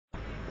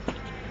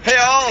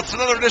all? It's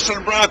another edition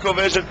of Bronco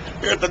Vision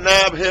here at the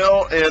Nob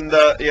Hill, and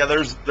yeah,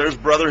 there's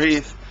Brother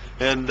Heath,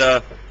 and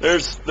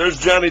there's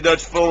Johnny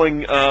Dutch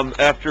Fulling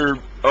after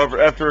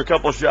a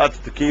couple of shots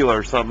of tequila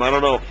or something. I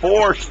don't know,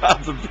 4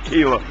 shots of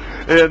tequila,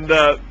 and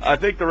I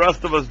think the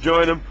rest of us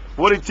join him.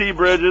 Woody T.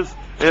 Bridges,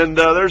 and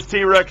there's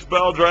T-Rex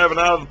Bell driving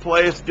out of the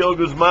place. Gil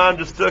Guzman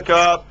just took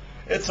off.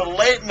 It's a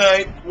late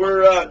night.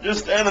 We're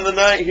just ending the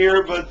night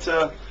here, but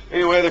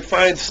anyway, the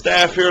fine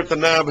staff here at the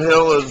Nob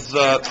Hill is,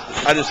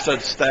 I just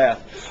said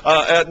staff,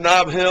 at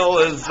Nob Hill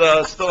is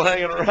still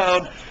hanging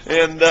around.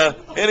 And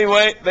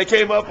anyway, they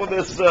came up with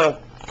this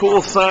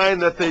cool sign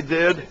that they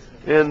did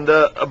and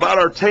about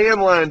our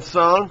tan line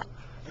song.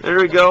 There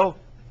we go.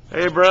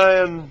 Hey,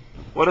 Brian,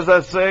 what does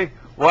that say?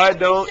 Why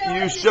don't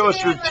you show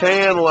us your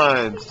tan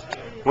lines?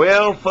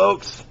 Well,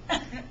 folks,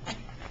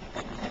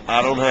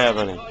 I don't have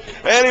any.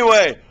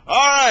 Anyway, all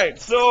right,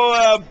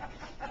 so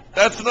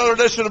that's another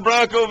edition of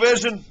Bronco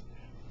Vision.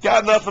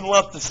 Got nothing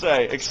left to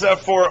say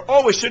except for,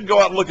 oh, we should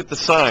go out and look at the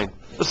sign.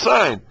 The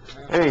sign.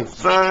 Hey,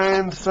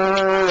 sign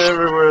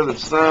everywhere, the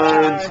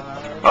signs.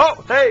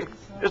 Oh, hey,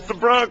 it's the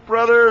Bronk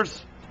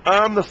Brothers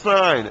on the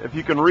sign, if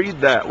you can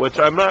read that, which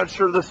I'm not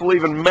sure this will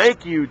even make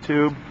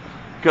YouTube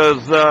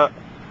because, I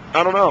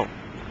don't know.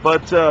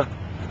 But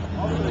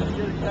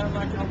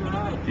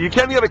you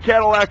can get a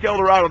Cadillac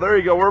Eldorado. There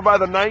you go. We're by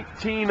the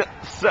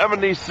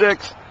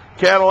 1976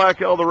 Cadillac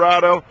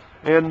Eldorado.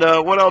 And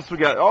what else we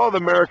got? Oh, the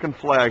American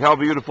flag. How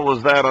beautiful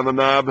is that on the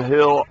Nob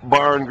Hill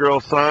Bar and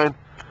Grill sign?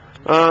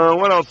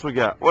 What else we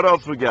got? What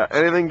else we got?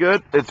 Anything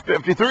good? It's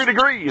 53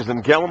 degrees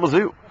in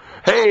Kalamazoo.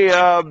 Hey,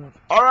 all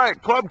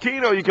right, Club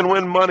Keno, you can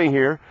win money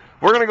here.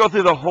 We're going to go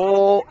through the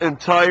whole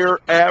entire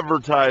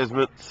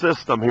advertisement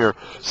system here.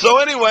 So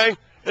anyway,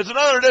 it's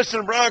another edition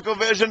of Bronco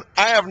Vision.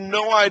 I have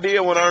no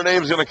idea when our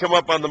name's going to come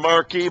up on the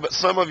marquee, but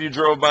some of you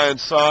drove by and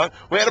saw it.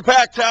 We had a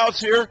packed house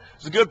here.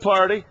 It's a good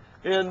party.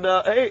 And,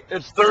 hey,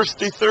 it's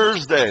Thirsty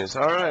Thursdays.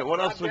 All right, what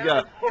else we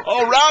got?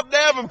 Oh, Rob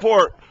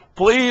Davenport,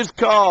 please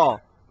call.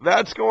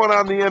 That's going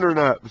on the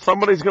internet.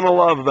 Somebody's going to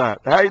love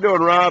that. How you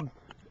doing, Rob?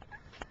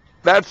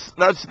 That's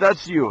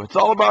you. It's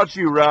all about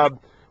you, Rob.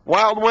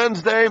 Wild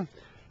Wednesday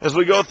as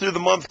we go through the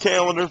month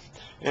calendar.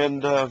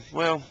 And,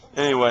 well,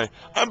 anyway,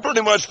 I'm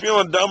pretty much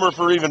feeling dumber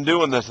for even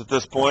doing this at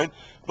this point,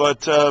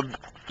 but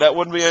that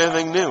wouldn't be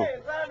anything new.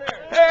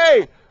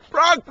 Hey,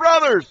 Bronk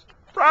Brothers,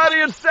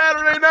 Friday and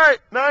Saturday night,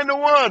 9 to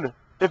 1.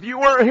 If you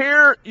weren't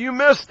here, you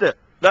missed it.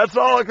 That's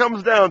all it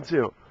comes down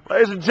to.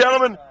 Ladies and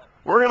gentlemen,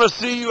 we're going to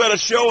see you at a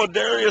show with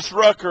Darius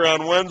Rucker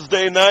on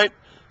Wednesday night,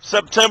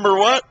 September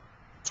what?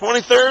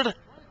 23rd?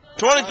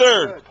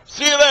 23rd.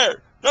 See you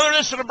there. Another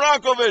edition of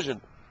Bronco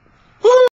Vision. Woo!